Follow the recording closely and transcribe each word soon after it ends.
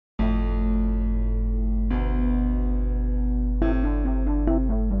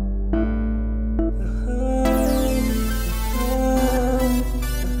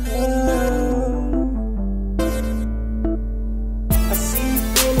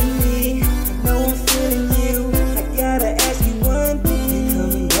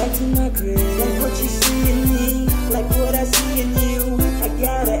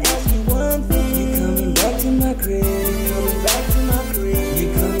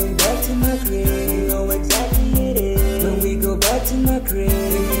my crib,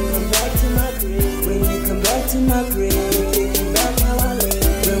 when you come back to my crib, when you come back to my crib, thinking back how I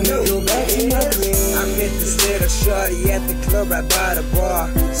live, when we go back to my crib. I met this little shorty at the club right by the bar,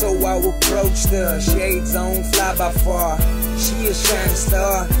 so I approached her, shades on, fly by far. She a shining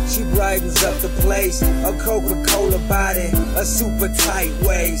star, she brightens up the place. A Coca-Cola body, a super tight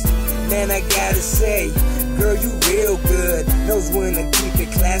waist. Man, I gotta say, girl, you real good. Knows when to keep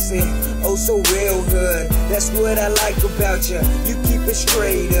it classy, oh so real hood. That's what I like about you, you keep it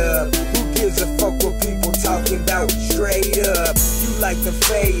straight up. Who gives a fuck what people talking about? Straight up, you like to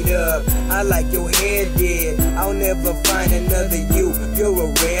fade up, I like your hair did. I'll never find another you, you're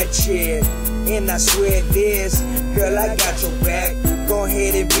a rare chick. And I swear this, girl, I got your back. Go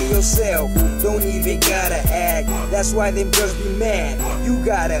ahead and be yourself, don't even gotta act. That's why them girls be mad, you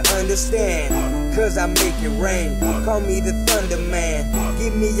gotta understand. Cause I make it rain, call me the Thunder Man.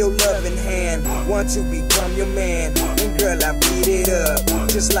 Give me your loving hand, want to become your man. And girl, I beat it up,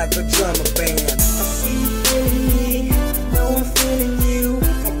 just like a drummer band. I see you feeling me, know I'm feeling you.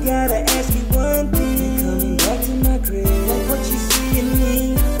 I gotta ask you one thing, you coming back to my crib, like what you see in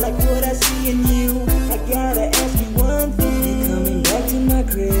me, like what I see in you. I gotta ask you one thing, you coming back to my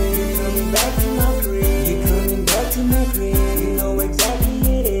crib, you coming back to my crib, you coming back to my crib. You know exactly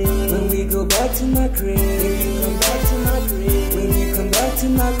it is, when we go back to my crib, when you come back to my crib, when you come back to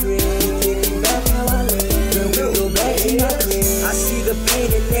my crib, thinking back how I live, when we go back to my crib. I see the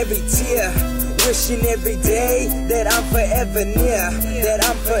pain in every tear, wishing every day that I'm forever near, that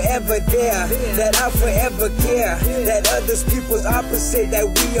I'm forever there, that I forever care, that others people's opposite, that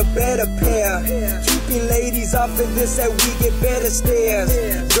we a better pair. Keeping ladies off of this, that we get better stares.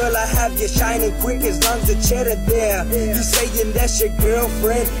 Girl, I have you shining quick as long as the cheddar there. You saying that's your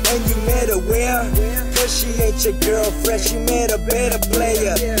girlfriend and you met her where? Cause she ain't your girlfriend, she met a better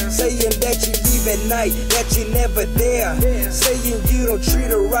player. Saying that you leave at night, that you never there. Saying you don't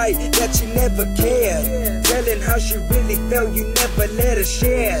treat her right, that you never cared. Telling how she really felt, you never let her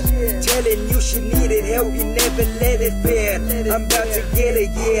share. Telling you she needed help, you never let it fare. I'm about to get her,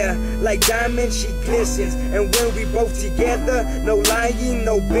 yeah, like diamond she glistens. And when we both together, no lying,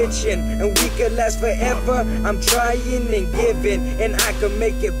 no bitching, and we could last forever. I'm trying and giving, and I can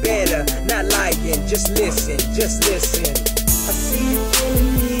make it better. Not lying, just listen, just listen. I see you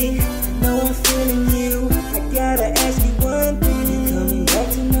feeling me, I know I'm feeling you. I gotta ask you one thing, you coming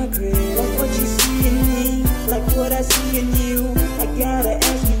back to my crib, like what you see in me, like what I see in you. I gotta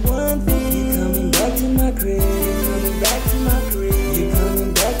ask you one thing, you coming back to my crib, you coming back to my crib, you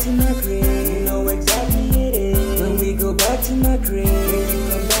coming back to my crib. You know exactly it is, when we go back to my crib, when you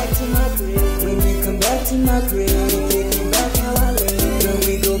come back to my crib, when you come back to my crib.